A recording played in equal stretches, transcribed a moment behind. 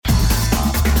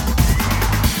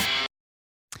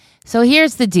So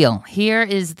here's the deal. Here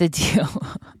is the deal.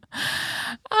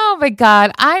 Oh my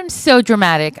God, I'm so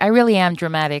dramatic. I really am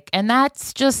dramatic. And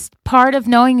that's just part of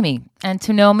knowing me. And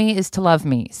to know me is to love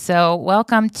me. So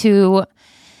welcome to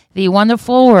the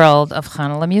wonderful world of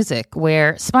Chanala music,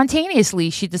 where spontaneously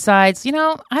she decides, I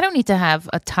don't need to have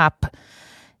a top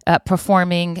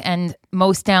performing and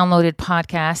most downloaded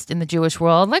podcast in the Jewish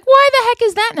world. Like, why the heck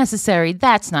is that necessary?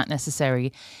 That's not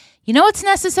necessary. You know what's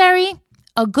necessary?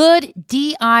 A good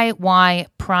DIY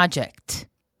project.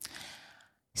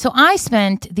 So I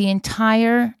spent the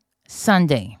entire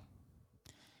Sunday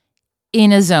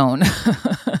in a zone,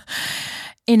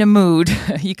 in a mood,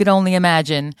 you could only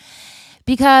imagine,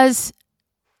 because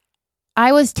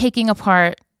I was taking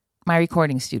apart my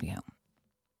recording studio.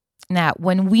 Now,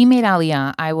 when we made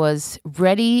Aliyah, I was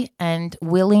ready and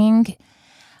willing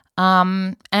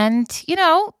and,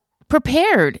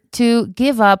 prepared to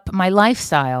give up my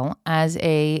lifestyle as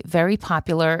a very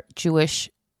popular Jewish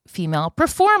female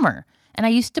performer. And I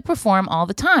used to perform all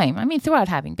the time. I mean, throughout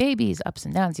having babies, ups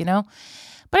and downs,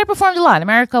 But I performed a lot.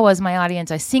 America was my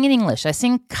audience. I sing in English. I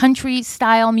sing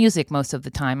country-style music most of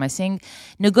the time. I sing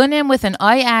Nagunim with an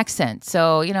I accent.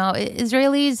 So,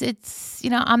 Israelis, it's,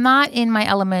 I'm not in my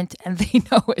element, and they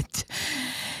know it.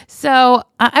 So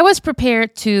I was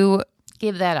prepared to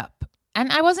give that up.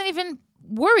 And I wasn't even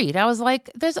worried. I was like,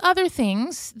 there's other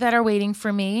things that are waiting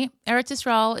for me. Eretz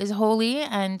Yisrael is holy,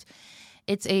 and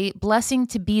it's a blessing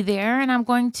to be there, and I'm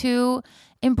going to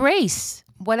embrace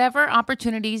whatever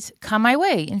opportunities come my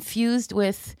way, infused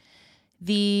with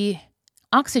the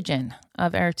oxygen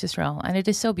of Eretz Yisrael. And it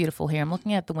is so beautiful here. I'm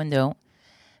looking at the window.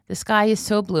 The sky is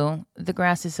so blue. The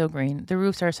grass is so green. The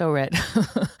roofs are so red.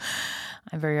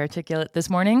 I'm very articulate this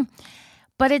morning.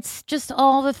 But it's just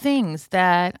all the things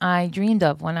that I dreamed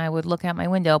of when I would look out my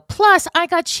window. Plus, I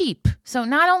got sheep. So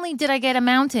not only did I get a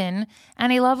mountain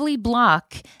and a lovely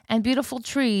block and beautiful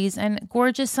trees and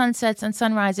gorgeous sunsets and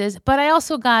sunrises, but I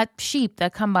also got sheep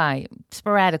that come by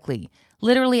sporadically,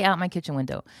 literally out my kitchen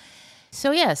window.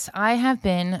 So yes, I have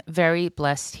been very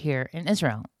blessed here in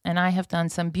Israel. And I have done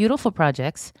some beautiful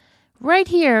projects right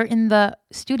here in the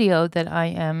studio that I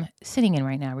am sitting in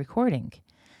right now recording.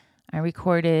 I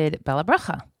recorded Bella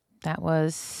Bracha. That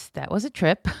was a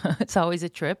trip. It's always a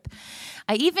trip.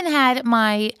 I even had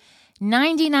my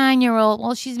 99-year-old,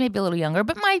 well, she's maybe a little younger,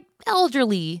 but my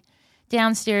elderly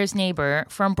downstairs neighbor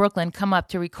from Brooklyn come up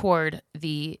to record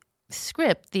the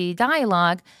script, the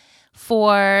dialogue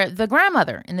for the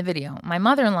grandmother in the video. My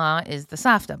mother-in-law is the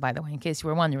Safta, by the way, in case you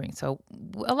were wondering. So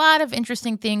a lot of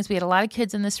interesting things. We had a lot of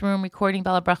kids in this room recording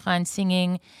Bella Bracha and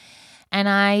singing, and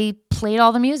I played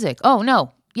all the music. Oh,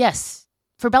 no. Yes.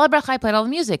 For Bella Bracha, I played all the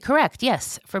music. Correct.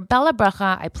 Yes. For Bella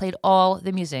Bracha, I played all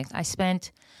the music. I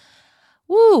spent,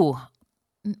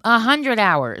 100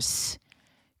 hours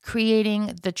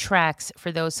creating the tracks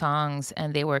for those songs,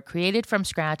 and they were created from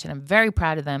scratch, and I'm very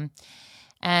proud of them.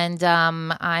 And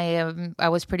I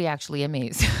was pretty actually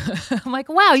amazed. I'm like,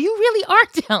 wow, you really are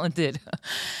talented.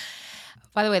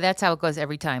 By the way, that's how it goes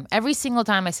every time. Every single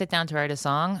time I sit down to write a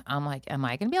song, I'm like, am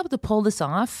I going to be able to pull this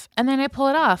off? And then I pull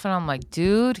it off, and I'm like,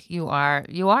 dude, you are,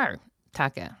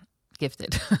 Taka,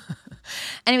 gifted.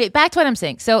 Anyway, back to what I'm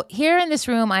saying. So here in this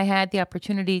room, I had the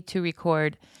opportunity to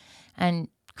record and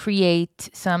create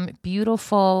some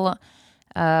beautiful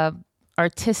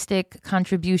artistic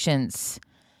contributions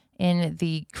in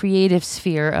the creative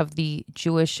sphere of the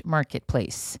Jewish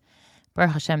marketplace.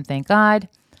 Baruch Hashem, thank God.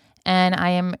 And I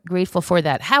am grateful for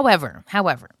that. However,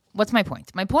 what's my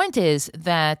point? My point is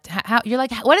that you're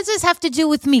like, what does this have to do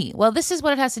with me? Well, this is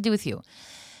what it has to do with you.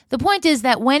 The point is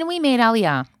that when we made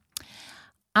Aliyah,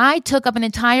 I took up an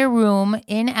entire room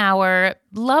in our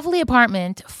lovely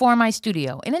apartment for my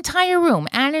studio, an entire room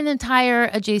and an entire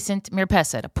adjacent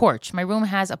mirpeset, a porch. My room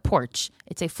has a porch.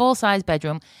 It's a full-size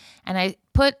bedroom. And I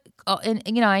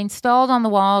I installed on the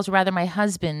walls, rather my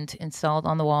husband installed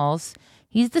on the walls.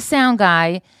 He's the sound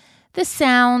guy. The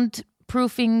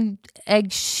sound-proofing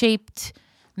egg-shaped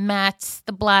mats,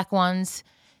 the black ones,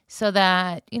 so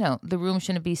that, the room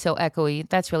shouldn't be so echoey.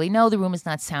 That's really, no, the room is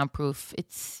not soundproof.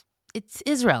 It's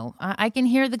Israel. I can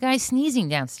hear the guy sneezing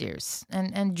downstairs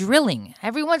and drilling.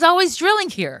 Everyone's always drilling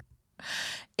here.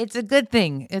 It's a good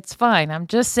thing. It's fine. I'm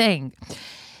just saying.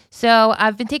 So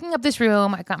I've been taking up this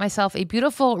room. I got myself a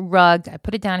beautiful rug. I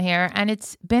put it down here, and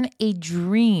it's been a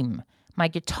dream. My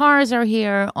guitars are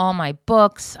here, all my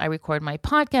books. I record my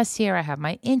podcasts here. I have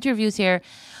my interviews here,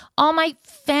 all my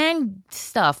fan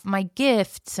stuff, my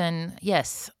gifts. And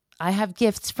yes, I have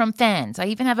gifts from fans. I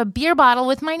even have a beer bottle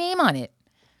with my name on it.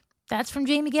 That's from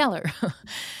Jamie Geller.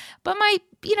 But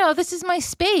this is my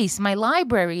space, my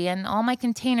library, and all my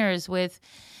containers with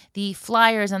the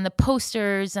flyers and the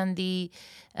posters and the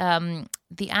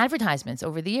advertisements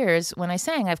over the years when I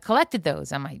sang. I've collected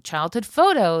those and my childhood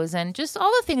photos and just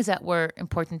all the things that were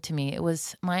important to me. It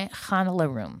was my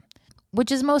Hanukkah room,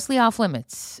 which is mostly off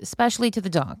limits, especially to the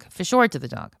dog, for sure to the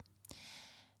dog.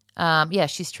 Yeah,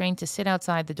 she's trained to sit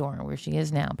outside the door where she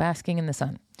is now, basking in the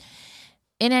sun.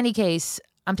 In any case,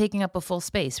 I'm taking up a full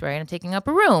space, right? I'm taking up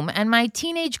a room, and my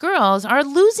teenage girls are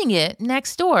losing it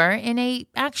next door in a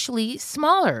actually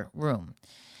smaller room.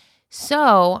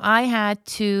 So I had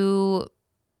to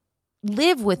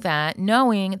live with that,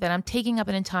 knowing that I'm taking up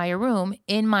an entire room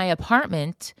in my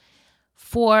apartment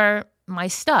for my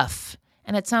stuff.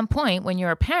 And at some point, when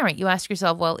you're a parent, you ask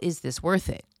yourself, well, is this worth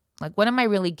it? Like, what am I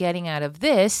really getting out of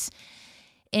this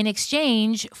in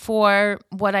exchange for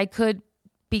what I could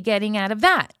be getting out of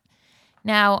that?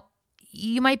 Now,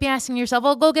 you might be asking yourself,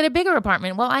 well, go get a bigger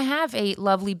apartment. Well, I have a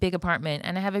lovely big apartment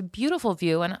and I have a beautiful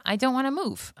view and I don't want to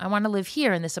move. I want to live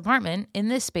here in this apartment, in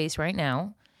this space right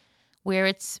now, where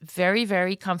it's very,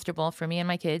 very comfortable for me and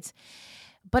my kids.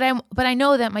 But I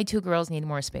know that my two girls need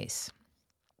more space.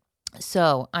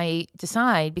 So I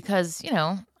decide, because,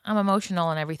 I'm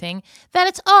emotional and everything, that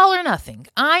it's all or nothing.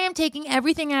 I am taking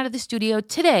everything out of the studio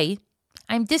today.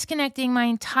 I'm disconnecting my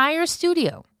entire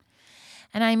studio.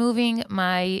 And I'm moving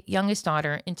my youngest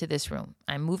daughter into this room.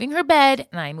 I'm moving her bed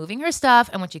and I'm moving her stuff.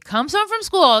 And when she comes home from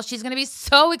school, she's going to be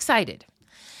so excited.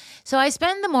 So I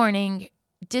spend the morning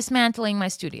dismantling my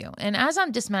studio. And as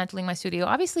I'm dismantling my studio,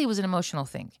 obviously it was an emotional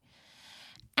thing.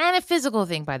 And a physical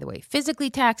thing, by the way. Physically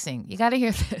taxing. You got to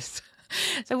hear this.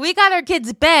 So we got our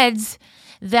kids' beds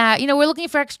that, we're looking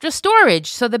for extra storage.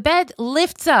 So the bed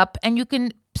lifts up and you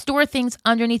can store things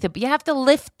underneath it. But you have to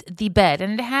lift the bed.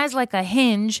 And it has like a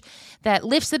hinge that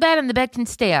lifts the bed and the bed can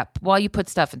stay up while you put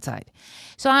stuff inside.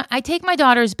 So I take my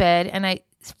daughter's bed and I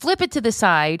flip it to the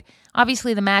side.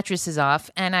 Obviously the mattress is off.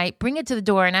 And I bring it to the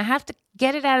door and I have to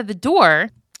get it out of the door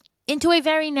into a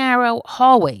very narrow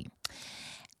hallway.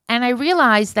 And I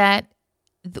realize that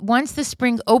once the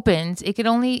spring opens, it can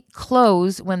only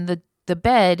close when the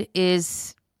bed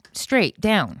is straight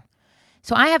down.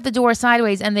 So I have the door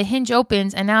sideways and the hinge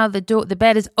opens and now the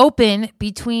bed is open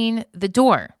between the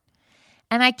door.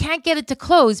 And I can't get it to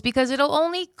close because it'll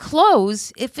only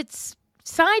close if it's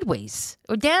sideways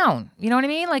or down. You know what I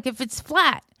mean? Like if it's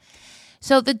flat.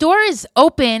 So the door is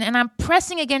open and I'm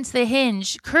pressing against the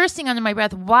hinge, cursing under my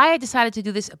breath why I decided to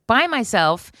do this by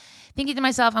myself, thinking to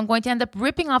myself, I'm going to end up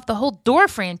ripping off the whole door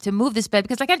frame to move this bed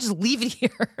because I can't just leave it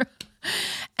here.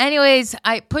 Anyways,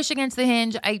 I push against the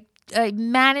hinge. I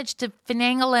managed to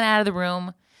finagle it out of the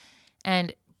room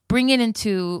and bring it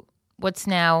into what's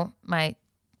now my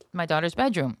daughter's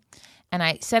bedroom. And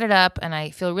I set it up and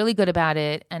I feel really good about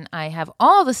it. And I have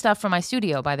all the stuff from my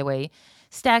studio, by the way,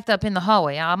 stacked up in the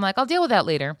hallway. I'm like, I'll deal with that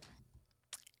later.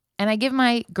 And I give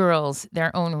my girls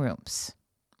their own rooms,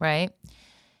 right?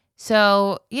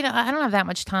 So, I don't have that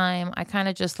much time. I kind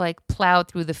of just plowed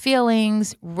through the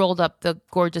feelings, rolled up the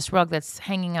gorgeous rug that's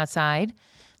hanging outside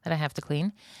that I have to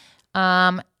clean.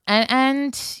 And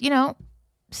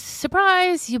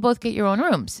surprise, you both get your own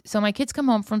rooms. So my kids come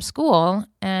home from school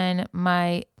and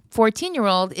my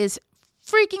 14-year-old is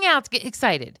freaking out,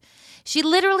 excited. She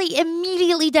literally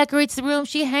immediately decorates the room.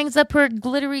 She hangs up her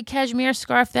glittery cashmere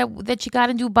scarf that she got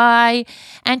in Dubai,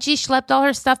 and she schlepped all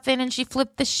her stuff in, and she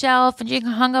flipped the shelf, and she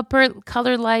hung up her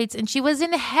colored lights, and she was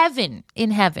in heaven,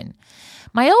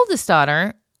 My oldest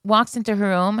daughter walks into her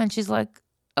room, and she's like,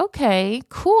 okay,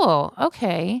 cool,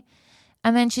 okay.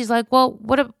 And then she's like, well,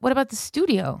 what about the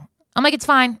studio? I'm like, it's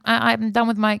fine. I'm done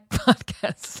with my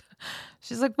podcast.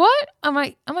 She's like, what? I'm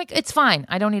like, it's fine.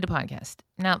 I don't need a podcast.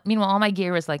 Now, meanwhile, all my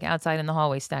gear is outside in the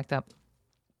hallway stacked up.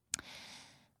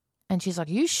 And she's like,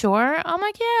 you sure? I'm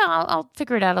like, yeah, I'll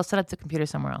figure it out. I'll set up the computer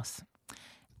somewhere else.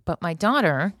 But my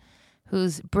daughter,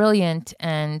 who's brilliant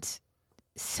and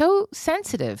so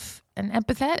sensitive and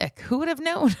empathetic, who would have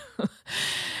known?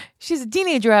 She's a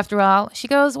teenager after all. She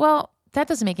goes, well, that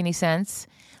doesn't make any sense.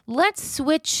 Let's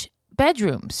switch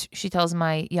bedrooms, she tells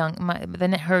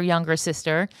her younger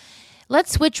sister.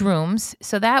 Let's switch rooms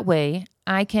so that way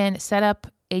I can set up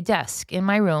a desk in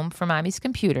my room for Mommy's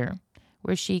computer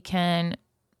where she can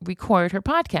record her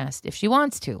podcast if she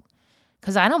wants to.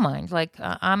 Because I don't mind.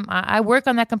 I work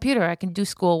on that computer. I can do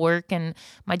schoolwork, and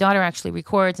my daughter actually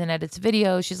records and edits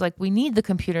videos. She's like, we need the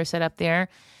computer set up there.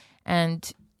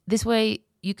 And this way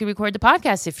you can record the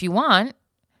podcast if you want.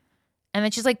 And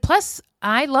then she's like, plus,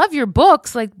 I love your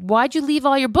books. Why'd you leave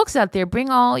all your books out there? Bring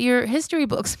all your history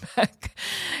books back.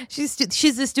 She's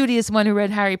the studious one who read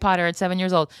Harry Potter at 7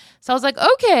 years old. So I was like,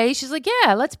 okay. She's like,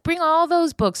 yeah, let's bring all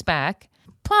those books back.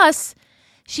 Plus,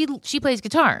 she plays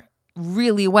guitar.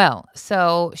 really well.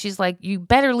 So she's like, you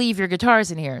better leave your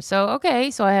guitars in here. So,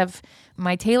 okay. So I have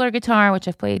my Taylor guitar, which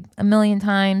I've played a million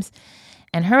times,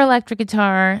 and her electric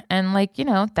guitar. And like,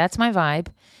 that's my vibe.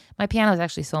 My piano is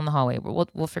actually still in the hallway,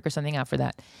 but we'll figure something out for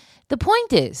that. The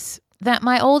point is that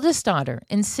my oldest daughter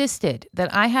insisted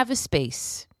that I have a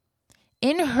space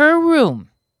in her room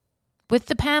with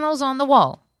the panels on the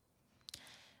wall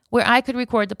where I could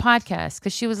record the podcast,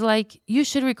 because she was like, you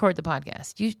should record the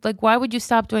podcast. Why would you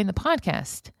stop doing the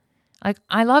podcast? Like,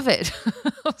 I love it.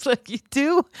 I was like, you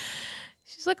do?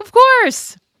 She's like, of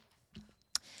course.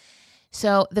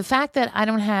 So the fact that I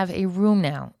don't have a room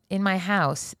now in my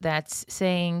house that's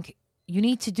saying you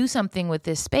need to do something with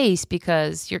this space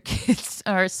because your kids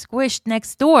are squished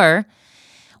next door,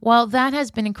 well, that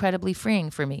has been incredibly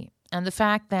freeing for me. And the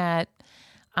fact that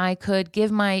I could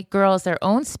give my girls their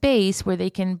own space where they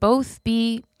can both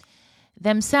be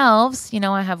themselves.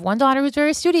 I have one daughter who's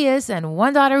very studious and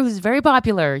one daughter who's very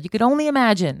popular. You could only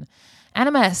imagine. And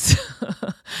a mess.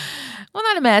 Well,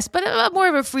 not a mess, but more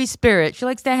of a free spirit. She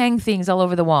likes to hang things all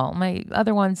over the wall. My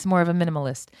other one's more of a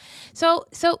minimalist. So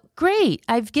great.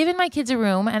 I've given my kids a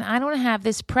room, and I don't have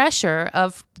this pressure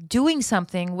of doing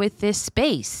something with this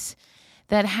space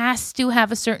that has to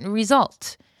have a certain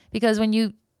result. Because when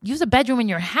you use a bedroom in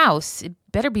your house, it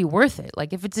better be worth it.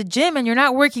 Like if it's a gym and you're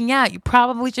not working out, you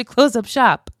probably should close up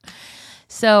shop.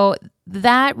 So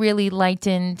that really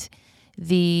lightened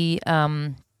the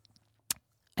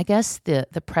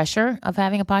the pressure of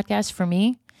having a podcast for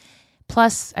me.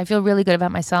 Plus, I feel really good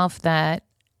about myself that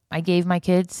I gave my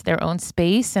kids their own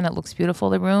space and it looks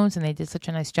beautiful, the rooms, and they did such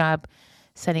a nice job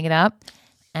setting it up.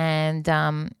 And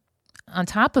on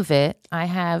top of it, I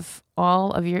have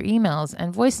all of your emails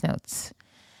and voice notes.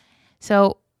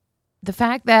 So the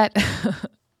fact that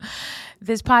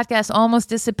this podcast almost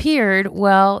disappeared,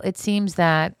 well, it seems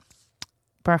that,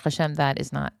 Baruch Hashem, that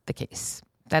is not the case.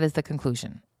 That is the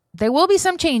conclusion. There will be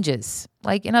some changes.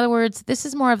 Like, in other words, this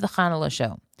is more of the Chanukah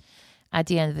show at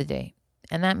the end of the day.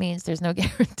 And that means there's no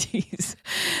guarantees.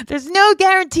 There's no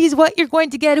guarantees what you're going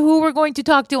to get, who we're going to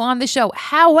talk to on the show.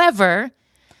 However,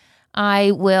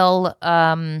 I will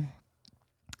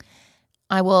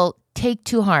take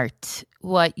to heart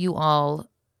what you all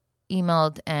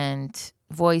emailed and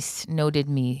voice noted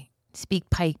me, speak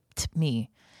piped me.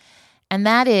 And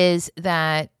that is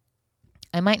that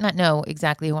I might not know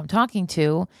exactly who I'm talking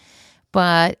to,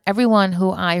 but everyone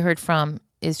who I heard from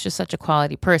is just such a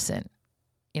quality person.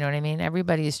 You know what I mean?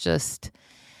 Everybody's just,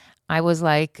 I was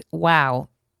like, wow.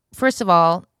 First of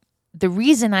all, the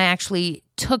reason I actually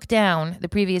took down the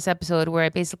previous episode where I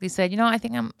basically said, I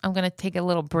think I'm going to take a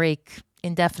little break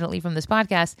indefinitely from this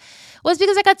podcast was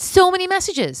because I got so many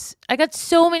messages. I got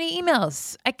so many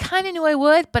emails. I kind of knew I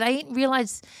would, but I didn't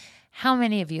realize how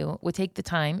many of you would take the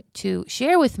time to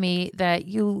share with me that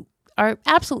you are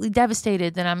absolutely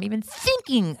devastated that I'm even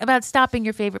thinking about stopping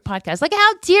your favorite podcast. Like,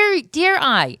 how dare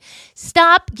I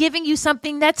stop giving you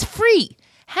something that's free?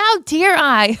 How dare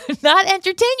I not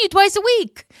entertain you twice a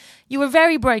week? You were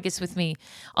very boisterous with me,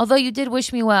 although you did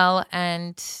wish me well,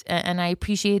 and I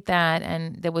appreciate that,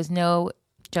 and there was no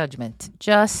judgment,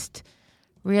 just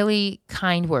really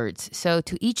kind words. So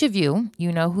to each of you,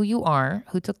 you know who you are,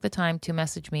 who took the time to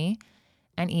message me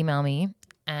and email me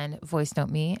and voice note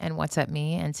me and WhatsApp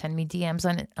me and send me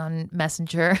DMs on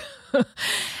Messenger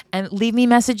and leave me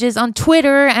messages on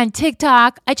Twitter and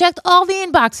TikTok. I checked all the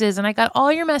inboxes and I got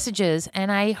all your messages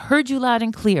and I heard you loud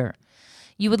and clear.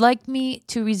 You would like me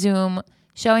to resume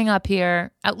showing up here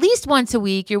at least once a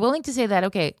week. You're willing to say that,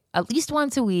 okay, at least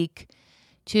once a week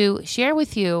to share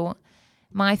with you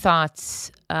my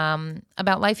thoughts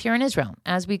about life here in Israel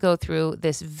as we go through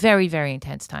this very, very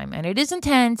intense time. And it is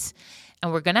intense,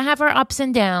 and we're going to have our ups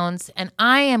and downs, and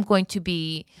I am going to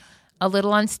be a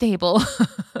little unstable,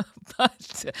 but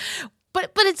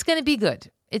it's going to be good.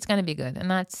 It's going to be good,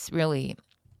 and that's really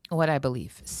what I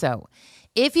believe. So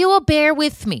if you will bear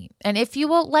with me, and if you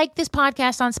will like this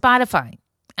podcast on Spotify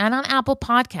and on Apple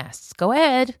Podcasts, go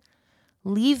ahead,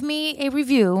 leave me a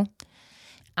review.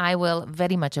 I will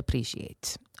very much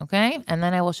appreciate, okay? And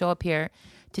then I will show up here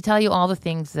to tell you all the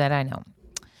things that I know.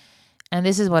 And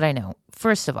this is what I know.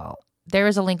 First of all, there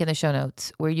is a link in the show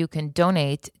notes where you can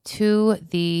donate to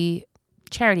the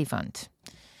charity fund,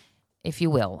 if you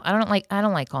will. I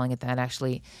don't like calling it that,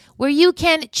 actually. Where you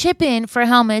can chip in for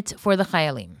helmets for the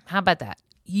Chayalim. How about that?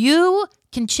 You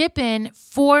can chip in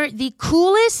for the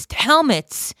coolest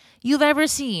helmets you've ever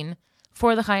seen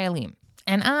for the Chayalim.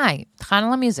 And I,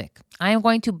 Chanukah Music, I am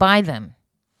going to buy them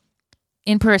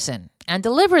in person and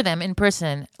deliver them in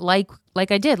person like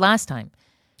I did last time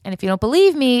And if you don't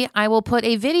believe me, I will put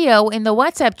a video in the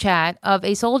WhatsApp chat of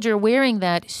a soldier wearing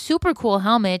that super cool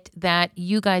helmet that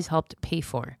you guys helped pay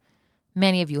for.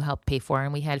 Many of you helped pay for,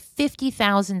 and we had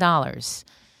 $50,000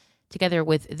 together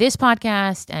with this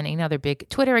podcast and another big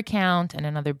Twitter account and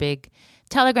another big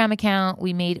Telegram account.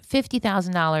 We made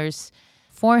 $50,000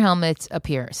 for helmets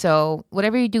appear. So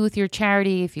whatever you do with your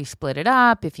charity, if you split it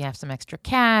up, if you have some extra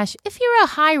cash, if you're a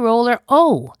high roller,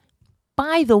 oh,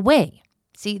 by the way,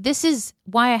 see, this is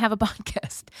why I have a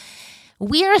podcast.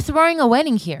 We are throwing a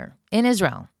wedding here in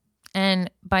Israel. And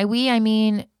by we, I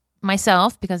mean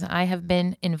myself, because I have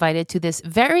been invited to this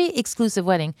very exclusive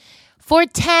wedding for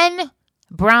 10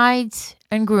 brides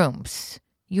and grooms.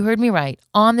 You heard me right,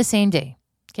 on the same day.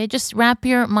 Okay, just wrap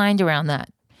your mind around that.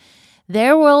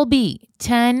 There will be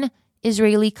 10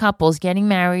 Israeli couples getting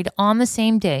married on the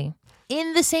same day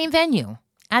in the same venue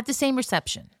at the same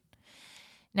reception.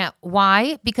 Now,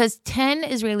 why? Because 10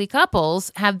 Israeli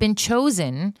couples have been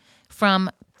chosen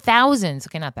from thousands,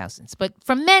 okay, not thousands, but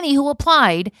from many who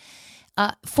applied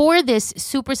for this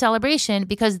super celebration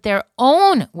because their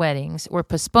own weddings were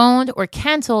postponed or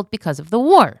canceled because of the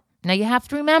war. Now, you have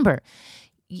to remember,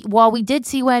 while we did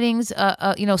see weddings,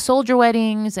 soldier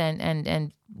weddings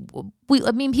and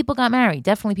people got married.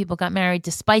 Definitely people got married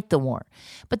despite the war.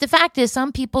 But the fact is,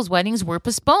 some people's weddings were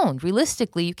postponed.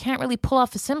 Realistically, you can't really pull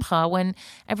off a simcha when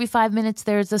every 5 minutes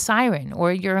there's a siren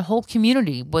or your whole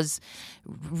community was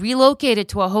relocated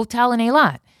to a hotel in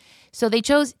Eilat. So they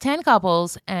chose 10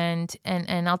 couples, and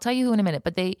I'll tell you who in a minute,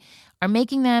 but they are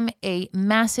making them a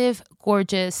massive,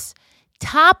 gorgeous,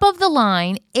 top of the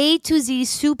line, A to Z,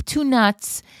 soup to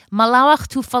nuts, malawach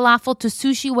to falafel to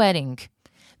sushi wedding.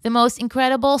 The most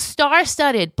incredible,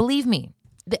 star-studded, believe me,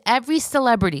 every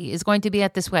celebrity is going to be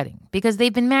at this wedding because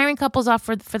they've been marrying couples off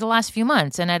for the last few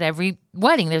months, and at every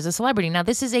wedding there's a celebrity. Now,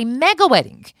 this is a mega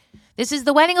wedding. This is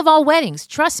the wedding of all weddings.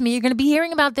 Trust me, you're going to be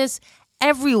hearing about this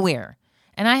everywhere.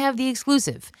 And I have the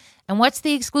exclusive. And what's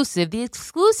the exclusive? The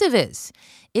exclusive is,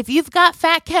 if you've got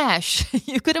fat cash,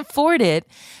 you could afford it,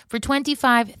 for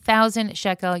 25,000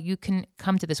 shekel, you can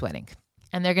come to this wedding.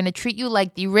 And they're going to treat you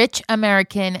like the rich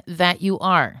American that you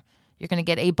are. You're going to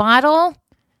get a bottle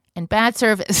and bad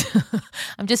service.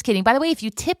 I'm just kidding. By the way, if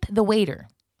you tip the waiter,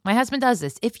 my husband does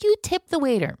this. If you tip the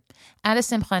waiter at a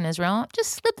simcha in Israel,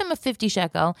 just slip them a 50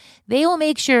 shekel. They will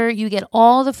make sure you get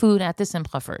all the food at the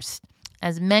simcha first.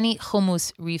 As many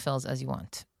hummus refills as you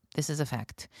want. This is a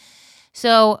fact.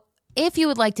 So if you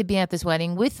would like to be at this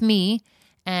wedding with me,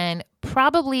 and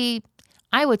probably,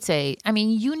 I would say,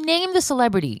 you name the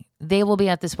celebrity, they will be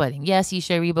at this wedding. Yes,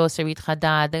 Yishay Ribo, Sarit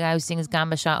Chadad, the guy who sings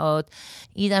Gam B'Sha'ot,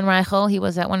 Idan Reichel, he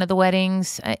was at one of the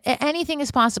weddings. Anything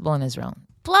is possible in Israel.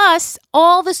 Plus,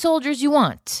 all the soldiers you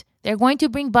want. They're going to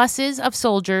bring buses of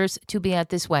soldiers to be at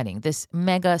this wedding, this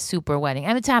mega super wedding.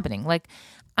 And it's happening. Like,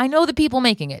 I know the people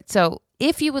making it. So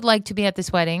if you would like to be at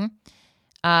this wedding,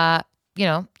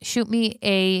 shoot me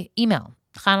a email,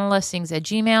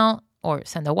 chanalahsings@gmail.com, or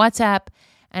send a WhatsApp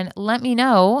and let me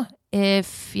know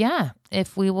if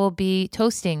we will be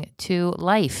toasting to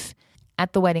life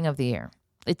at the wedding of the year.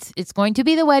 It's going to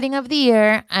be the wedding of the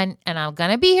year, and I'm going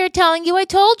to be here telling you I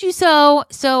told you so.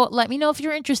 So let me know if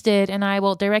you're interested, and I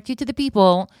will direct you to the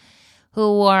people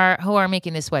who are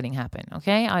making this wedding happen,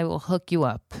 okay? I will hook you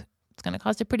up. It's going to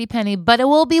cost a pretty penny, but it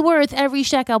will be worth every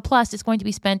shekel. Plus, it's going to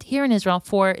be spent here in Israel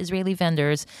for Israeli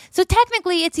vendors. So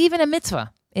technically, it's even a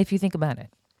mitzvah, if you think about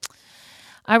it.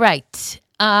 All right.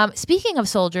 Speaking of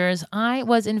soldiers, I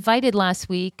was invited last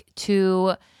week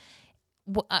to,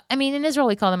 in Israel,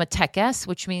 we call them a tekes,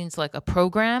 which means like a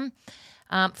program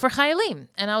for chayalim.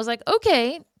 And I was like,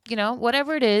 okay,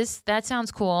 whatever it is, that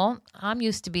sounds cool. I'm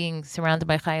used to being surrounded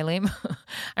by chayalim.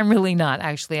 I'm really not,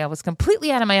 actually. I was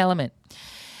completely out of my element.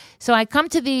 So I come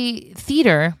to the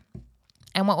theater,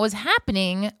 and what was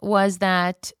happening was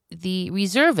that the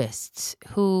reservists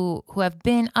who have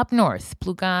been up north,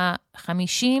 Pluga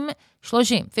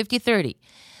 50-30,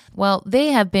 well, they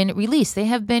have been released. They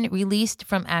have been released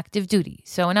from active duty.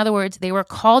 So in other words, they were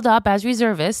called up as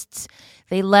reservists.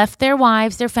 They left their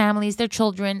wives, their families, their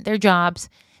children, their jobs,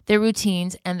 their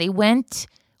routines, and they went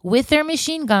with their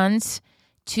machine guns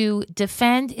to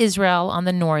defend Israel on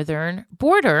the northern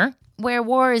border, where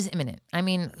war is imminent.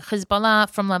 Hezbollah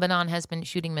from Lebanon has been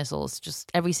shooting missiles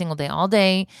just every single day, all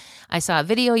day. I saw a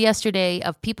video yesterday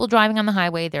of people driving on the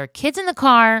highway. There are kids in the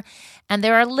car, and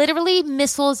there are literally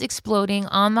missiles exploding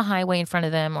on the highway in front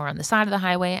of them or on the side of the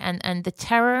highway. And the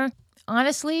terror,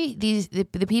 honestly,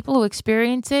 the people who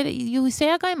experience it, you say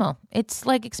agaimo. It's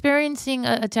like experiencing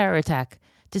a terror attack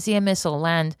to see a missile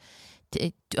land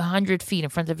 100 feet in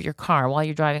front of your car while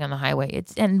you're driving on the highway.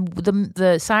 And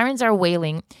the sirens are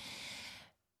wailing.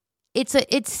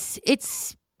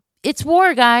 it's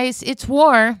war, guys. It's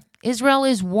war. Israel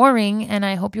is warring, and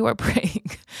I hope you are praying.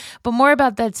 But more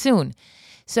about that soon.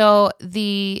 So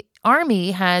the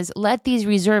army has let these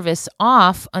reservists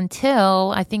off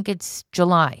until I think it's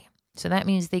July. So that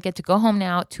means they get to go home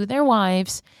now to their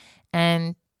wives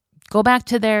and go back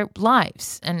to their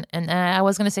lives. And I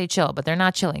was going to say chill, but they're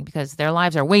not chilling because their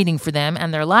lives are waiting for them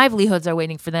and their livelihoods are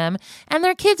waiting for them and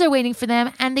their kids are waiting for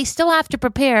them, and they still have to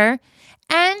prepare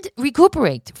and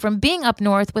recuperate from being up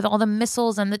north with all the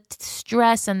missiles and the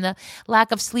stress and the lack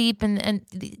of sleep. And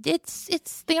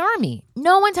it's the army.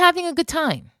 No one's having a good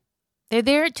time. They're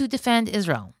there to defend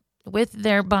Israel with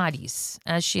their bodies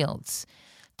as shields,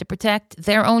 to protect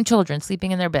their own children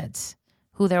sleeping in their beds,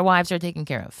 who their wives are taking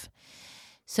care of.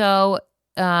 So,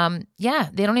 they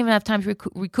don't even have time to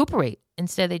recuperate.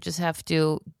 Instead, they just have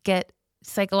to get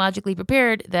psychologically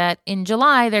prepared that in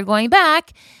July they're going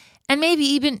back, and maybe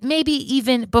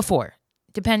even before,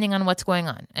 depending on what's going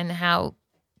on and how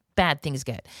bad things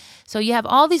get. So you have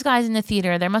all these guys in the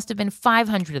theater. There must have been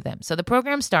 500 of them. So the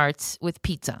program starts with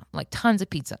pizza, like tons of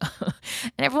pizza.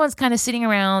 And everyone's kind of sitting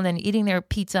around and eating their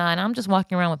pizza. And I'm just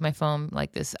walking around with my phone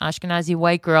like this Ashkenazi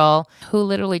white girl who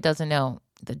literally doesn't know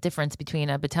the difference between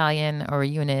a battalion or a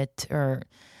unit or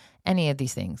any of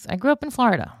these things. I grew up in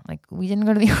Florida. Like, we didn't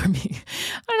go to the army.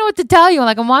 I don't know what to tell you.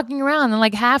 Like, I'm walking around and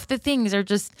like half the things are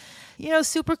just,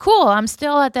 super cool. I'm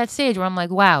still at that stage where I'm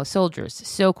like, wow, soldiers,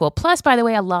 so cool. Plus, by the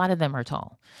way, a lot of them are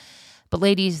tall. But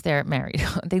ladies, they're married.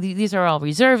 These are all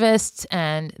reservists,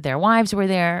 and their wives were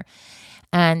there.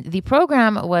 And the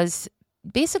program was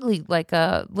basically like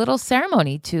a little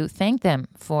ceremony to thank them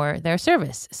for their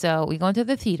service. So we go into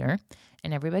the theater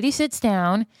and everybody sits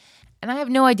down, and I have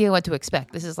no idea what to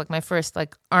expect. This is like my first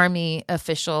like army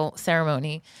official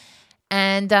ceremony.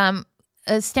 And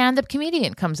a stand-up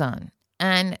comedian comes on,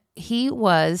 and he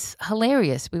was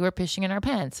hilarious. We were pissing in our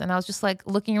pants, and I was just like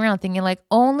looking around thinking like,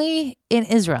 only in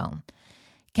Israel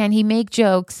can he make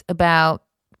jokes about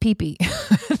pee-pee.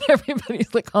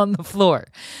 Everybody's like on the floor.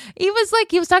 He was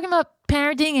talking about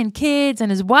parenting and kids and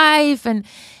his wife, and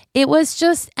it was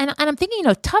just, and I'm thinking,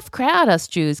 tough crowd, us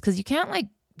Jews, because you can't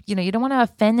you don't want to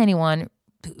offend anyone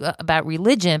about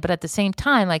religion, but at the same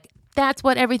time, like that's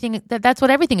what everything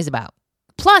is about.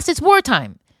 Plus, it's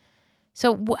wartime.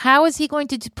 So how is he going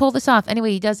to pull this off?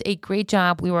 Anyway, he does a great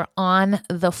job. We were on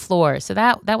the floor. So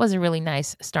that was a really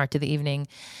nice start to the evening.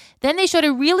 Then they showed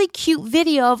a really cute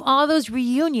video of all those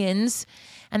reunions,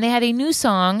 and they had a new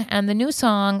song. And the new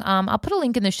song, I'll put a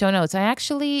link in the show notes. I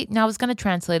was going to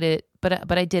translate it,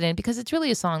 but I didn't, because it's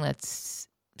really a song that's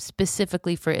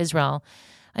specifically for Israel.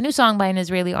 A new song by an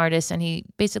Israeli artist, and he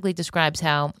basically describes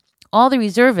how all the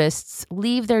reservists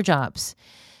leave their jobs.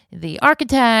 The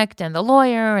architect and the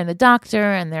lawyer and the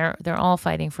doctor, and they're all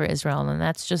fighting for Israel. And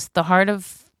that's just the heart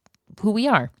of who we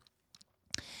are.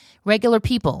 Regular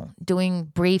people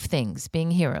doing brave things, being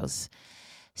heroes.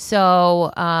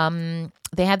 So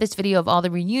they had this video of all the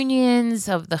reunions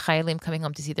of the Chayalim coming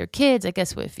home to see their kids, I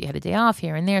guess if you had a day off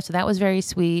here and there. So that was very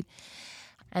sweet.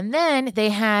 And then they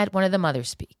had one of the mothers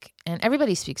speak. And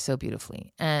everybody speaks so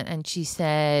beautifully. And she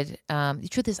said, the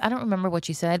truth is, I don't remember what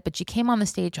she said, but she came on the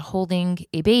stage holding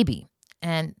a baby.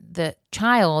 And the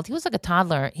child, he was like a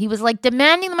toddler. He was like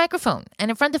demanding the microphone. And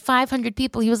in front of 500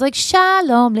 people, he was like,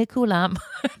 Shalom lekulam.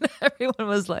 Everyone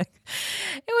was like,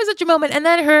 it was such a moment. And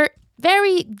then her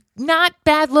very not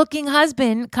bad looking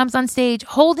husband comes on stage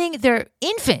holding their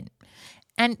infant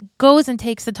and goes and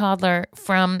takes the toddler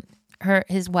from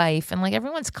his wife. And like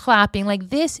everyone's clapping. Like,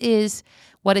 this is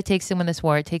what it takes to win this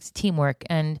war. It takes teamwork.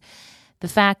 And the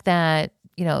fact that,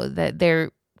 that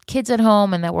they're kids at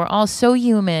home and that we're all so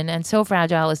human and so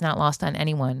fragile is not lost on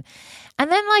anyone.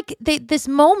 And then like this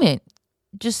moment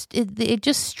it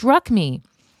just struck me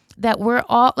that we're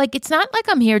all like, it's not like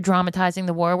I'm here dramatizing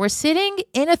the war. We're sitting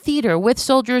in a theater with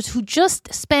soldiers who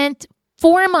just spent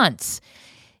 4 months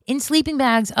in sleeping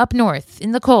bags up north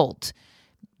in the cold,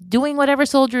 doing whatever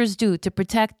soldiers do to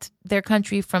protect their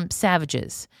country from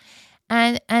savages.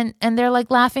 And they're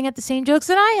like laughing at the same jokes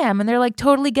that I am. And they're like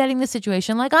totally getting the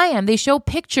situation like I am. They show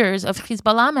pictures of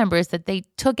Hezbollah members that they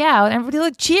took out, and everybody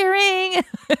like cheering.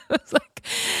 It was like,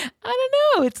 I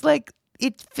don't know. It's like,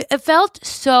 it felt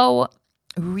so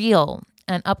real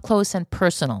and up close and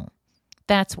personal.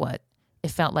 That's what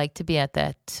it felt like to be at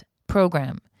that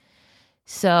program.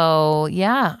 So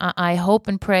yeah, I hope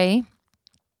and pray,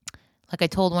 like I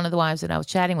told one of the wives that I was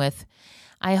chatting with,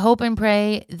 I hope and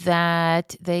pray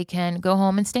that they can go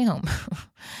home and stay home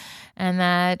and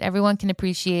that everyone can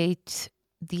appreciate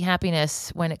the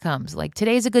happiness when it comes. Like,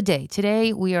 today's a good day.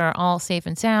 Today, we are all safe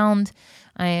and sound.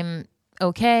 I am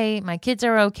okay. My kids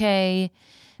are okay.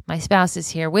 My spouse is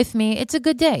here with me. It's a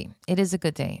good day. It is a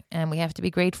good day. And we have to be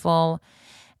grateful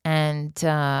and,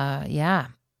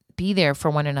 be there for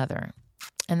one another.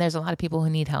 And there's a lot of people who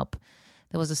need help.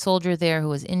 There was a soldier there who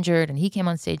was injured, and he came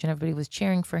on stage and everybody was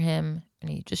cheering for him.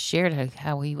 And he just shared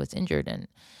how he was injured. And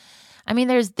I mean,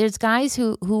 there's guys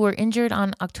who were injured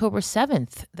on October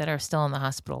 7th that are still in the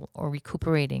hospital or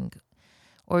recuperating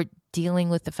or dealing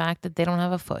with the fact that they don't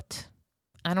have a foot.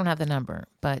 I don't have the number,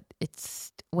 but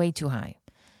it's way too high.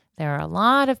 There are a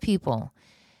lot of people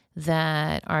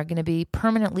that are going to be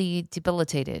permanently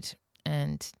debilitated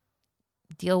and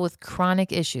deal with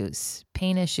chronic issues,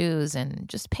 pain issues, and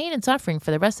just pain and suffering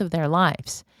for the rest of their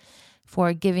lives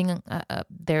for giving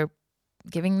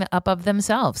up of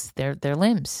themselves, their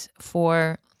limbs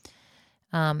for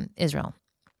Israel,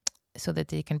 so that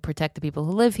they can protect the people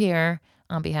who live here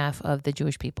on behalf of the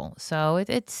Jewish people. So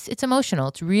it's emotional.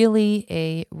 It's really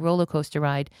a roller coaster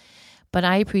ride. But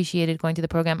I appreciated going to the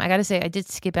program. I got to say, I did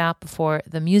skip out before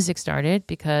the music started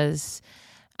because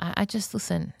I just,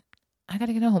 listen, I got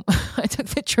to get home. I took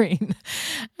the train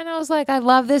and I was like, I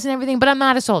love this and everything, but I'm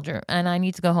not a soldier and I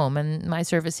need to go home and my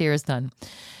service here is done.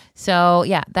 So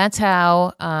yeah, that's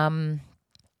how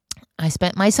I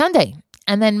spent my Sunday.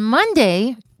 And then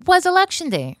Monday was election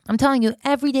day. I'm telling you,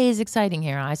 every day is exciting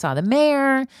here. I saw the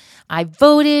mayor. I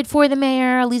voted for the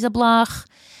mayor, Aliza Bloch.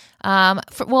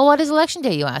 What is election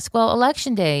day, you ask? Well,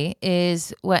 election day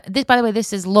is by the way,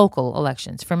 this is local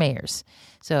elections for mayors.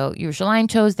 So Yerushalayim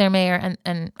chose their mayor,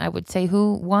 and I would say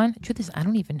who won. Truth is, I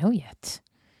don't even know yet.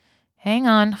 Hang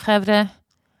on, Chevre.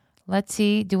 Let's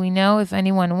see. Do we know if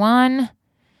anyone won?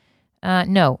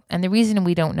 No. And the reason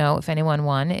we don't know if anyone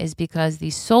won is because the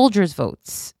soldiers'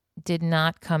 votes did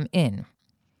not come in.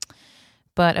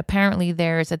 But apparently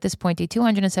there's, at this point, a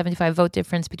 275 vote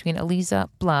difference between Aliza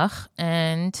Bloch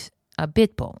and a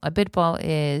Bitbol. A Bitbol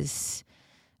is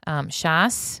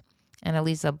Shas, and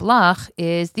Aliza Bloch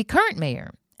is the current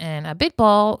mayor. And a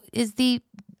Bitbol is the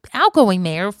outgoing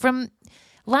mayor from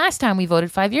last time we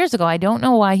voted 5 years ago. I don't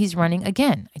know why he's running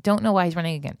again.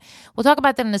 We'll talk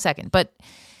about that in a second. But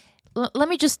let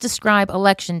me just describe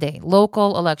election day,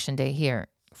 local election day here,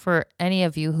 for any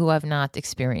of you who have not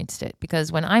experienced it.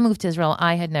 Because when I moved to Israel,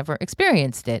 I had never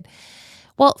experienced it.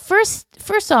 Well,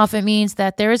 first off, it means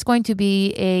that there is going to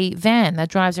be a van that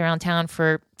drives around town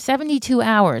for 72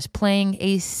 hours playing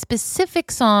a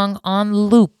specific song on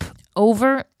loop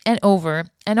over and over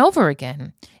and over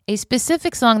again. A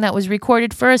specific song that was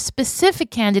recorded for a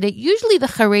specific candidate, usually the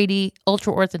Haredi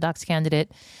ultra-Orthodox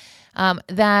candidate,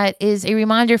 that is a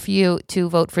reminder for you to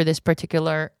vote for this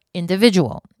particular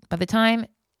individual. By the time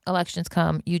elections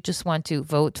come, you just want to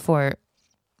vote for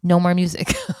no more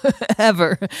music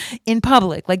ever in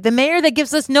public. Like the mayor that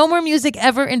gives us no more music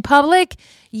ever in public,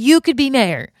 you could be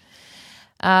mayor.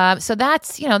 So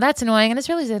that's annoying. And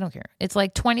Israelis, they don't care. It's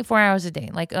like 24 hours a day.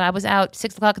 Like I was out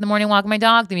 6 o'clock in the morning walking my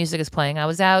dog, the music is playing. I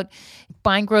was out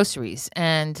buying groceries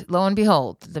and lo and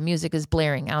behold, the music is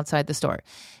blaring outside the store.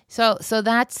 So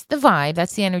that's the vibe.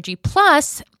 That's the energy.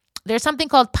 Plus, there's something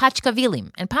called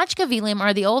pachkavilim. And pachkavilim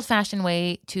are the old-fashioned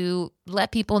way to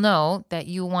let people know that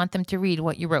you want them to read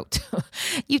what you wrote.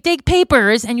 You take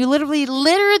papers and you literally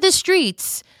litter the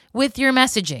streets with your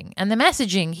messaging. And the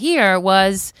messaging here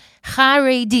was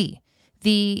Haredi.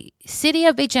 The city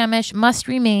of Beit Shemesh must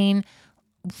remain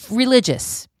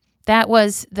religious. That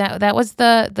was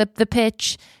the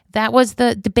pitch. That was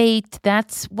the debate.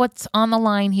 That's what's on the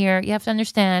line here. You have to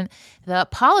understand the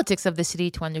politics of the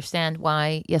city to understand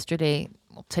why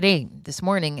this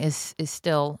morning is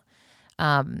still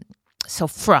so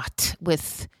fraught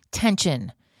with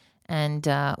tension and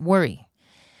worry.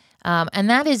 And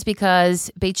that is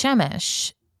because Beit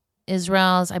Shemesh,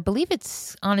 I believe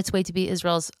it's on its way to be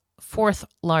Israel's fourth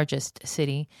largest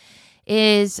city,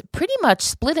 is pretty much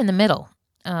split in the middle.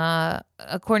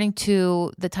 According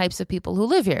to the types of people who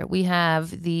live here. We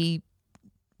have the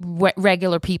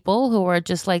regular people who are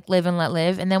just like live and let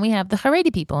live. And then we have the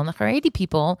Haredi people. And the Haredi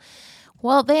people,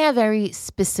 well, they have very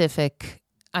specific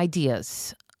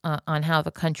ideas on how the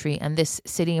country and this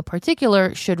city in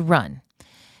particular should run.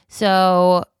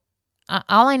 So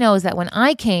all I know is that when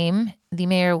I came, the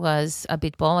mayor was a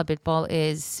Bitbol. A Bitbol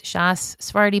is Shas,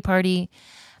 Sephardi party,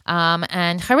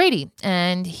 and Haredi,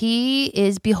 and he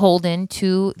is beholden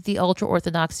to the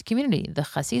ultra-Orthodox community, the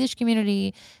Hasidic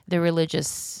community, the religious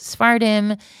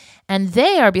Sephardim, and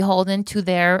they are beholden to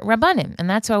their Rabbanim. And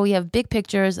that's why we have big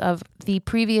pictures of the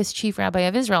previous chief rabbi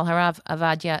of Israel, Harav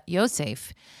Avadia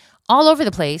Yosef, all over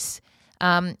the place,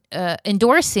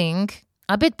 endorsing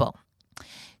a Bitbol.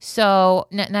 So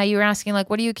now you're asking, like,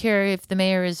 what do you care if the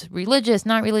mayor is religious,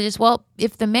 not religious? Well,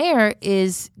 if the mayor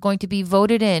is going to be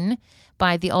voted in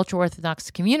by the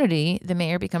ultra-Orthodox community, the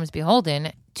mayor becomes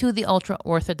beholden to the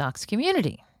ultra-Orthodox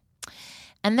community.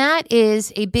 And that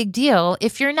is a big deal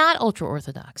if you're not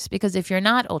ultra-Orthodox, because if you're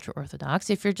not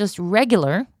ultra-Orthodox, if you're just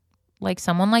regular, like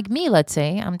someone like me, let's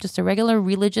say, I'm just a regular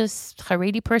religious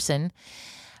Haredi person,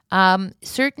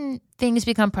 certain things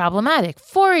become problematic.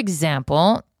 For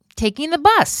example, taking the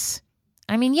bus.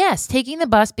 I mean, yes, taking the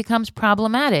bus becomes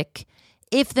problematic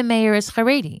if the mayor is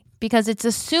Haredi, because it's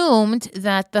assumed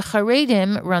that the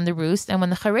Haredim run the roost, and when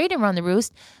the Haredim run the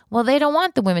roost, well, they don't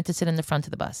want the women to sit in the front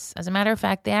of the bus. As a matter of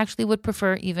fact, they actually would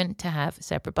prefer even to have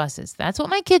separate buses. That's what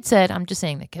my kid said. I'm just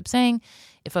saying, they kept saying,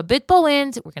 if a bitbol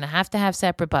wins, we're going to have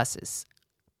separate buses.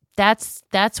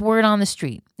 That's word on the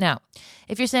street. Now,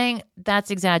 if you're saying that's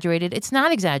exaggerated, it's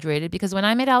not exaggerated, because when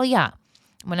I made Aliyah,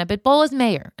 when a bitbol was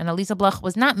mayor and Aliza Bloch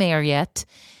was not mayor yet,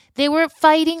 they were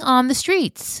fighting on the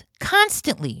streets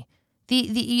constantly.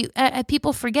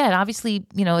 People forget, obviously,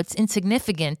 it's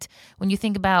insignificant when you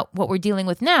think about what we're dealing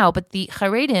with now, but the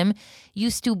Haredim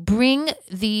used to bring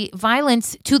the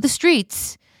violence to the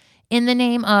streets in the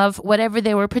name of whatever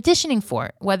they were petitioning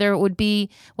for, whether it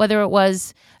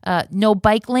was no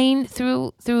bike lane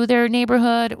through their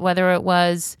neighborhood, whether it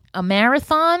was a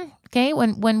marathon. Okay,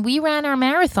 when we ran our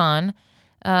marathon,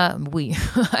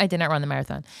 I did not run the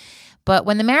marathon. But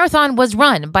when the marathon was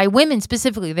run by women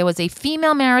specifically, there was a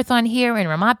female marathon here in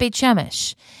Ramat Beit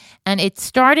Shemesh. And it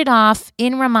started off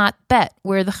in Ramat Bet,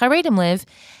 where the Haredim live.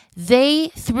 They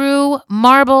threw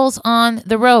marbles on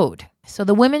the road. So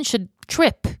the women should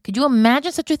trip. Could you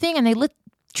imagine such a thing? And they lit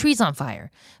trees on fire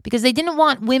because they didn't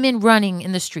want women running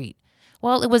in the street.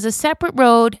 Well, it was a separate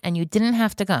road and you didn't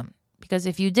have to come, because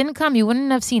if you didn't come, you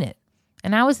wouldn't have seen it.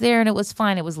 And I was there and it was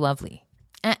fine. It was lovely.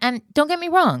 And don't get me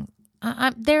wrong.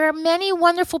 There are many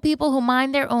wonderful people who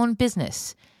mind their own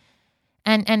business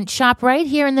and shop right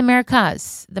here in the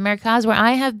Merkaz. The Merkaz, where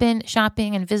I have been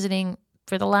shopping and visiting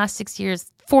for the last 6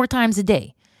 years, 4 times a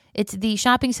day. It's the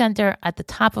shopping center at the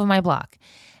top of my block.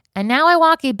 And now I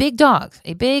walk a big dog,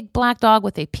 a big black dog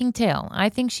with a pink tail. I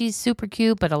think she's super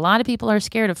cute, but a lot of people are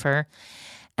scared of her.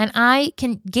 And I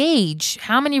can gauge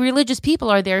how many religious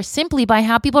people are there simply by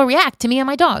how people react to me and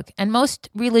my dog. And most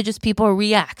religious people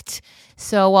react.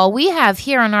 So while we have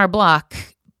here on our block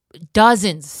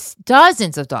dozens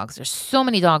of dogs, there's so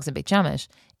many dogs in Beit Shemesh,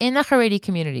 in the Haredi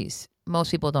communities, most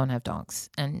people don't have dogs.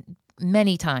 And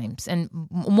many times, and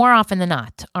more often than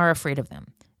not, are afraid of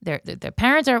them. Their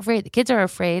parents are afraid, the kids are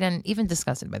afraid, and even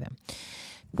disgusted by them.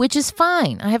 Which is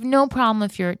fine. I have no problem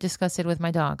if you're disgusted with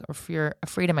my dog or if you're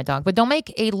afraid of my dog. But don't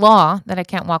make a law that I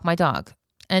can't walk my dog.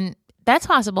 And that's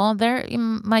possible.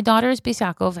 My daughter's Beis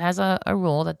Yaakov has a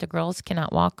rule that the girls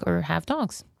cannot walk or have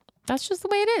dogs. That's just the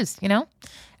way it is,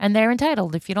 And they're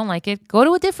entitled. If you don't like it, go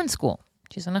to a different school.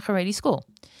 She's in a Haredi school.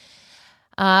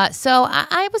 So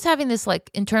I was having this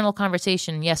internal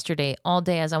conversation yesterday all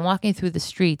day as I'm walking through the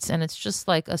streets. And it's just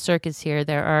like a circus here.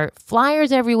 There are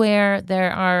flyers everywhere.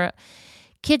 There are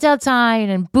kids outside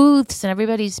and booths, and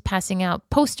everybody's passing out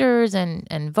posters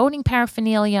and voting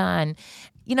paraphernalia. And,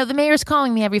 the mayor's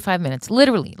calling me every 5 minutes,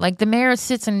 literally. Like the mayor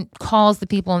sits and calls the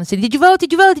people and says, did you vote?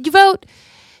 Did you vote? Did you vote?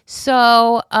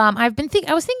 So I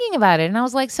was thinking about it, and I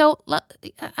was like, so let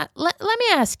me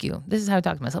ask you. This is how I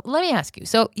talk to myself. Let me ask you.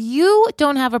 So you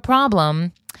don't have a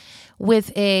problem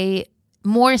with a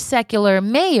more secular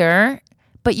mayor,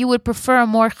 but you would prefer a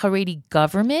more Haredi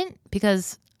government?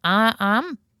 Because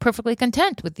I'm perfectly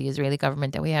content with the Israeli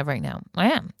government that we have right now.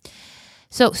 I am.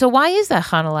 So why is that,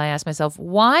 Hanal? I asked myself,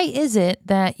 why is it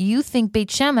that you think Beit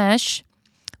Shemesh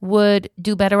would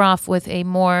do better off with a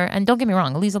more, and don't get me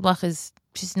wrong, Aliza Bloch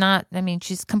she's not,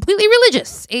 she's completely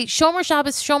religious. A Shomer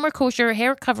Shabbos, Shomer Kosher,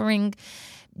 hair covering,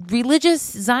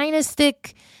 religious,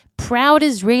 Zionistic, proud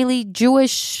Israeli,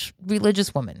 Jewish,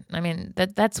 religious woman.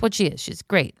 That's what she is. She's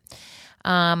great.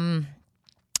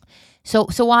 So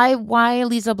why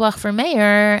Aliza Bloch for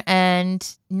mayor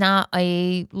and not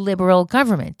a liberal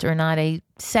government or not a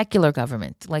secular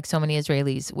government like so many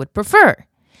Israelis would prefer?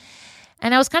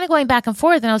 And I was kind of going back and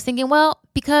forth, and I was thinking, well,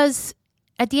 because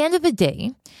at the end of the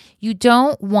day, you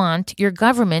don't want your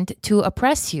government to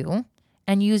oppress you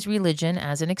and use religion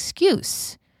as an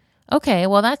excuse. Okay,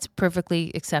 well, that's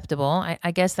perfectly acceptable.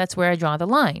 I guess that's where I draw the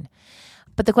line.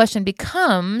 But the question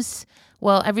becomes,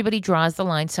 well, everybody draws the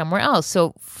line somewhere else.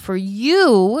 So for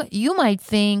you might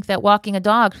think that walking a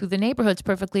dog through the neighborhood is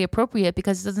perfectly appropriate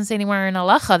because it doesn't say anywhere in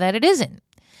halacha that it isn't.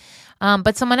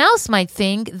 But someone else might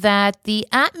think that the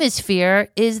atmosphere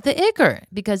is the ikr,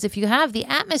 because if you have the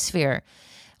atmosphere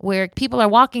where people are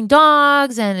walking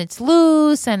dogs and it's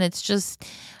loose and it's just,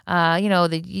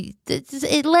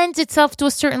 it lends itself to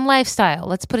a certain lifestyle.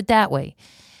 Let's put it that way.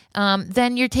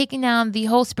 then you're taking down the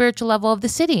whole spiritual level of the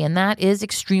city. And that is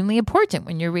extremely important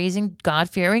when you're raising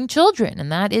God-fearing children.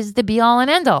 And that is the be-all and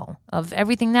end-all of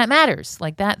everything that matters.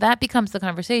 Like that becomes the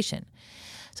conversation.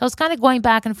 So I was kind of going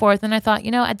back and forth. And I thought,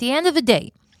 at the end of the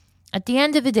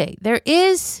day, there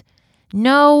is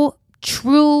no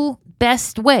true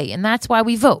best way. And that's why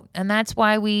we vote. And that's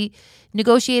why we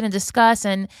negotiate and discuss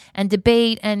and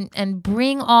debate and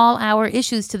bring all our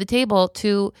issues to the table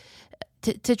to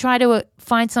try to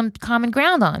find some common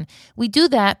ground on. We do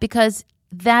that because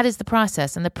that is the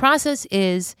process. And the process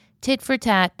is tit for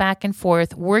tat, back and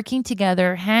forth, working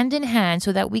together, hand in hand,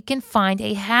 so that we can find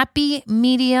a happy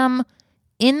medium,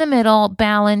 in the middle,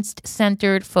 balanced,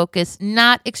 centered, focused,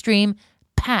 not extreme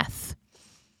path.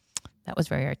 That was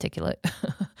very articulate.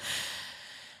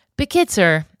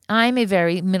 Bekitzer, I'm a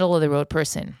very middle-of-the-road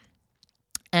person.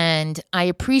 And I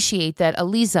appreciate that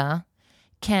Aliza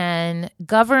can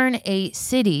govern a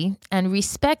city and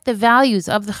respect the values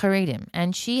of the Haredim.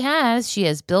 And she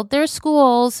has built their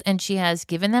schools, and she has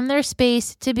given them their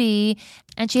space to be,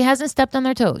 and she hasn't stepped on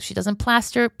their toes. She doesn't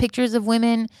plaster pictures of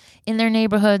women in their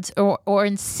neighborhoods or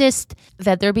insist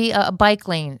that there be a bike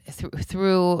lane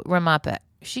through Ramapet.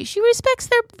 She respects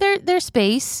their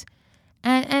space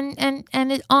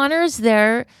and it honors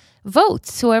their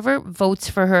votes. Whoever votes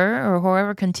for her or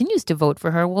whoever continues to vote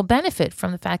for her will benefit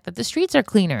from the fact that the streets are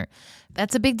cleaner.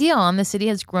 That's a big deal. And the city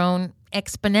has grown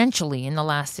exponentially in the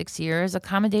last 6 years,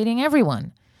 accommodating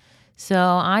everyone. So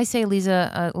I say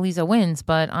Aliza wins,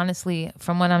 but honestly,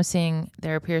 from what I'm seeing,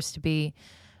 there appears to be,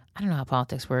 I don't know how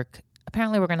politics work.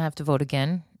 Apparently, we're going to have to vote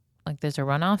again. Like there's a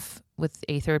runoff with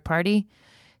a third party.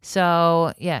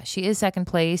 So yeah, she is second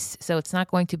place. So it's not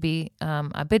going to be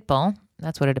a bitball.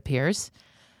 That's what it appears.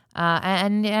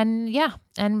 And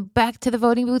back to the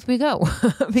voting booth we go,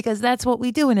 because that's what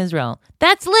we do in Israel.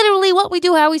 That's literally what we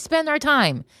do, how we spend our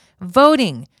time,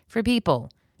 voting for people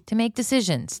to make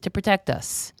decisions to protect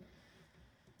us.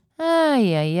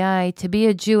 To be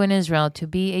a Jew in Israel,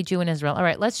 All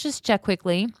right, let's just check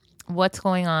quickly what's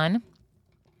going on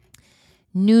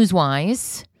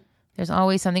news-wise. There's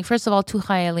always something. First of all, 2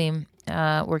 Chayalim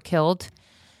were killed.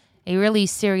 A really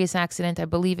serious accident. I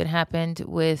believe it happened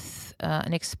with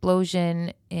an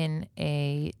explosion in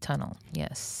a tunnel.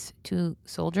 Yes, 2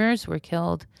 soldiers were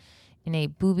killed in a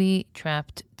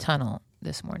booby-trapped tunnel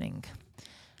this morning.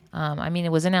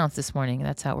 It was announced this morning.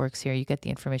 That's how it works here. You get the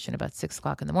information about 6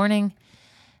 o'clock in the morning.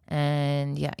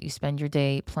 And you spend your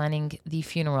day planning the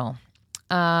funeral.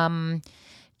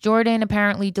 Jordan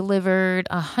apparently delivered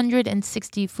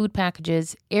 160 food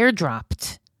packages,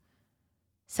 airdropped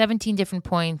 17 different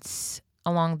points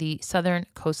along the southern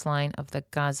coastline of the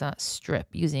Gaza Strip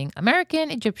using American,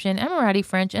 Egyptian, Emirati,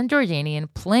 French, and Jordanian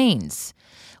planes,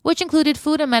 which included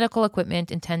food and medical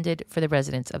equipment intended for the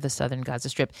residents of the southern Gaza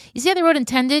Strip. You see how they wrote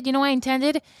intended? You know why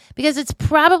intended? Because it's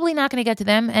probably not going to get to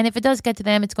them. And if it does get to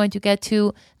them, it's going to get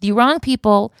to the wrong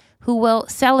people who will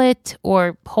sell it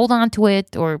or hold on to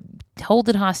it or hold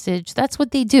it hostage. That's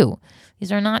what they do.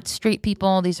 These are not straight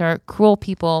people. These are cruel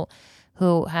people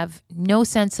who have no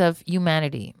sense of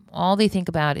humanity. All they think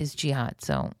about is jihad.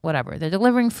 So whatever. They're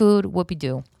delivering food.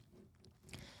 Whoopie-doo.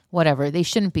 Whatever. They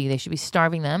shouldn't be. They should be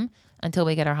starving them until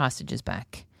we get our hostages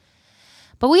back.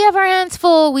 But we have our hands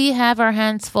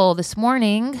full. This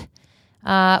morning,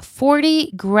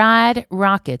 40 Grad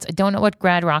rockets. I don't know what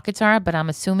Grad rockets are, but I'm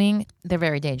assuming they're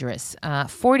very dangerous.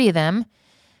 40 of them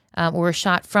were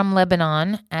shot from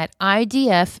Lebanon at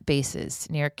IDF bases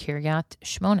near Kiryat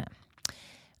Shmona.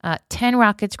 10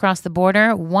 rockets crossed the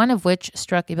border, one of which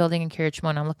struck a building in Kiryat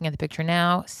Shmona. I'm looking at the picture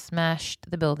now. Smashed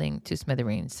the building to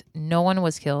smithereens. No one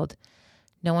was killed.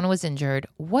 No one was injured.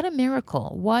 What a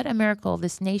miracle. What a miracle.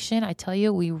 This nation, I tell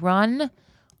you, we run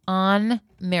on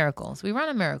miracles.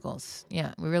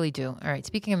 Yeah, we really do. All right,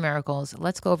 speaking of miracles,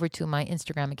 let's go over to my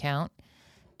Instagram account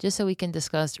just so we can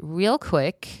discuss real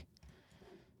quick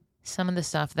some of the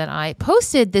stuff that I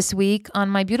posted this week on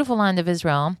my beautiful land of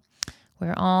Israel,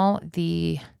 where all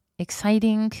the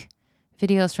exciting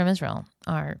videos from Israel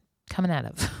are coming out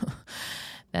of.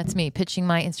 That's me pitching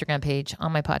my Instagram page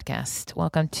on my podcast.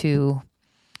 Welcome to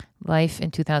Life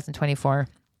in 2024.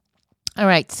 All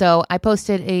right, so I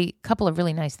posted a couple of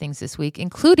really nice things this week,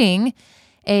 including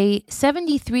a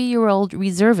 73-year-old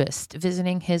reservist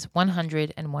visiting his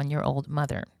 101-year-old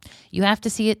mother. You have to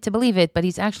see it to believe it, but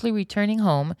he's actually returning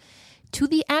home to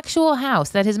the actual house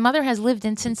that his mother has lived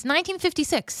in since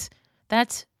 1956.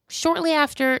 That's shortly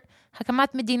after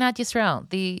Hakamat Medinat Yisrael,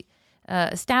 the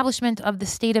establishment of the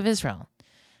State of Israel.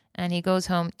 And he goes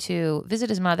home to visit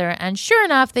his mother, and sure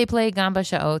enough, they play Gamba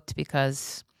Sha'ot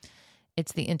because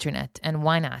it's the internet, and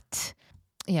why not?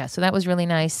 Yeah, so that was really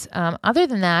nice. Other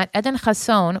than that, Eden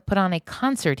Chasson put on a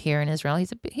concert here in Israel.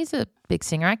 He's a big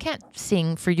singer. I can't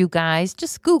sing for you guys.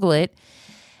 Just Google it.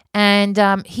 And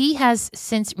he has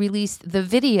since released the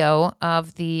video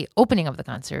of the opening of the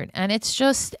concert. And it's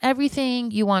just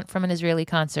everything you want from an Israeli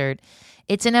concert.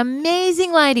 It's an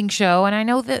amazing lighting show. And I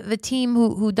know that the team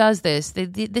who does this,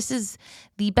 this is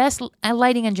the best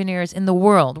lighting engineers in the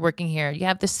world working here. You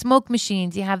have the smoke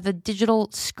machines. You have the digital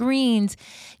screens.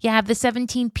 You have the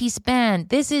 17-piece band.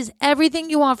 This is everything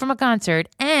you want from a concert.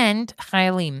 And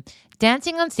Chayalim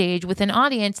dancing on stage with an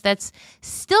audience that's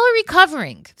still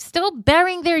recovering, still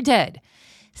burying their dead,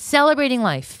 celebrating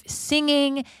life,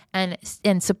 singing and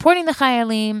supporting the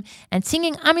Chayalim and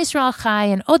singing Am Yisrael Chai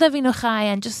and Od Avinu Chai,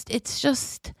 and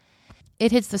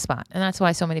it hits the spot. And that's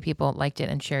why so many people liked it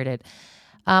and shared it.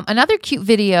 Another cute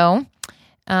video.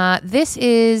 This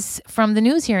is from the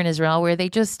news here in Israel, where they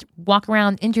just walk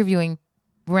around interviewing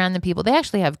random people. They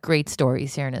actually have great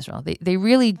stories here in Israel. They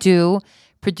really do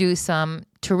produce some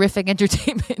terrific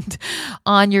entertainment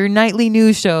on your nightly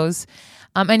news shows.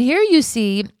 And here you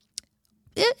see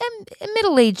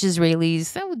middle-aged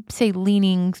Israelis, I would say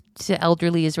leaning to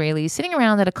elderly Israelis, sitting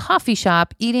around at a coffee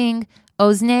shop eating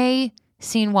oznei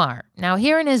sinwar. Now,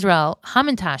 here in Israel,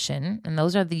 hamantashen, and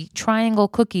those are the triangle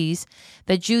cookies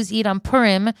that Jews eat on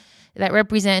Purim that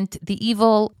represent the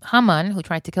evil Haman who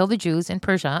tried to kill the Jews in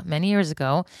Persia many years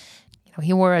ago.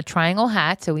 He wore a triangle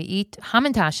hat, so we eat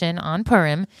hamantashen on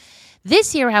Purim.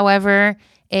 This year, however,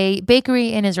 a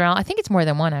bakery in Israel, I think it's more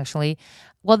than one actually,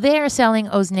 well, they are selling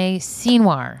oznei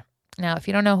sinwar. Now, if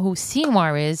you don't know who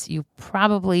Sinwar is, you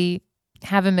probably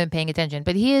haven't been paying attention,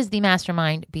 but he is the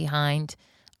mastermind behind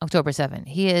October 7.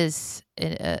 He is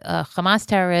a Hamas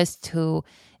terrorist who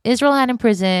Israel had in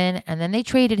prison, and then they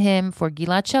traded him for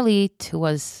Gilad Shalit, who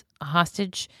was a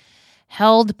hostage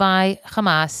held by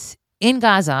Hamas in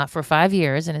Gaza for 5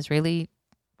 years, an Israeli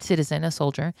citizen, a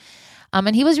soldier.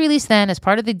 And he was released then as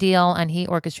part of the deal, and he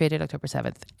orchestrated October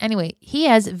 7th. Anyway, he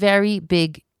has very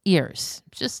big ears.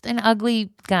 Just an ugly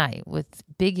guy with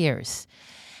big ears.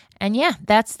 And yeah,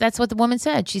 that's what the woman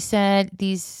said. She said,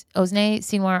 these oznei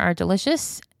sinwar are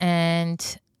delicious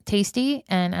and tasty,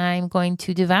 and I'm going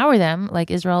to devour them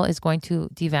like Israel is going to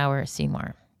devour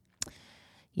sinwar.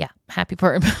 Yeah, happy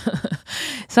Purim.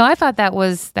 So I thought that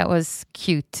was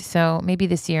cute. So maybe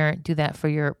this year, do that for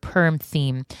your Purim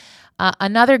theme.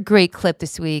 Another great clip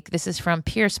this week. This is from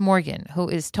Piers Morgan, who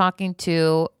is talking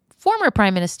to former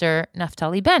Prime Minister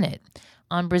Naftali Bennett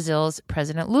on Brazil's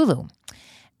President Lula.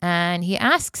 And he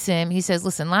asks him, he says,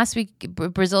 listen, last week,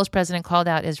 Brazil's president called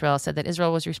out Israel, said that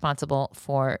Israel was responsible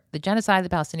for the genocide of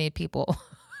the Palestinian people.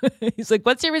 He's like,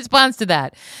 what's your response to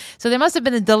that? So there must have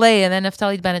been a delay. And then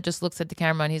Naftali Bennett just looks at the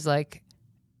camera and he's like,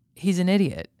 he's an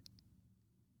idiot.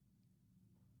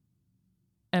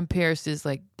 And Pierce is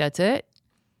like, that's it?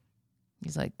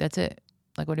 He's like, that's it.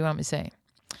 Like, what do you want me to say?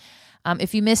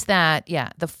 If you missed that, yeah,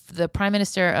 the Prime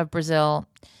Minister of Brazil,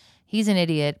 he's an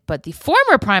idiot. But the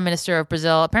former Prime Minister of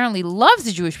Brazil apparently loves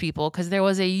the Jewish people, because there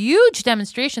was a huge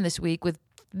demonstration this week with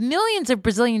millions of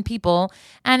Brazilian people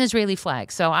and Israeli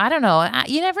flags. So I don't know.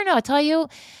 You never know. I tell you,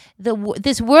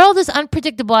 this world is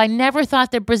unpredictable. I never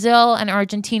thought that Brazil and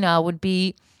Argentina would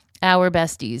be our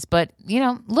besties. But,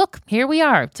 look, here we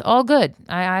are. It's all good.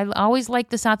 I always like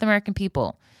the South American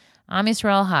people. Am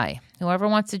Yisrael Chai. Whoever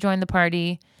wants to join the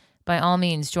party, by all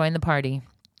means, join the party.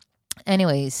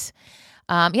 Anyways,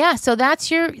 so that's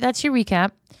your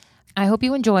recap. I hope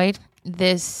you enjoyed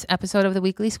this episode of the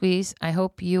Weekly Squeeze. I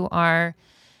hope you are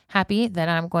happy that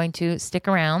I'm going to stick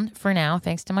around for now,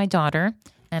 thanks to my daughter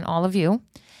and all of you.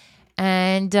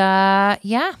 And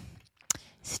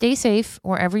stay safe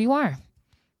wherever you are.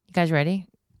 You guys ready?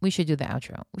 We should do the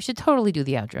outro. We should totally do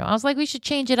the outro. I was like, we should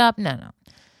change it up. No.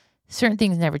 Certain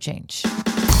things never change.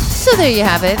 So there you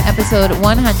have it, episode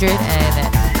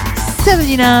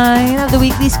 179 of the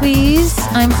Weekly Squeeze.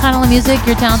 I'm Chanel Music,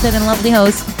 your talented and lovely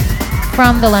host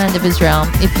from the land of Israel.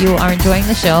 If you are enjoying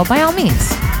the show, by all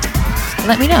means,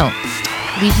 let me know.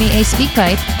 Leave me a speak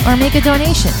pipe or make a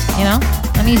donation.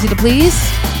 I'm easy to please.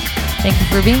 Thank you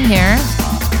for being here,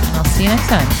 and I'll see you next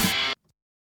time.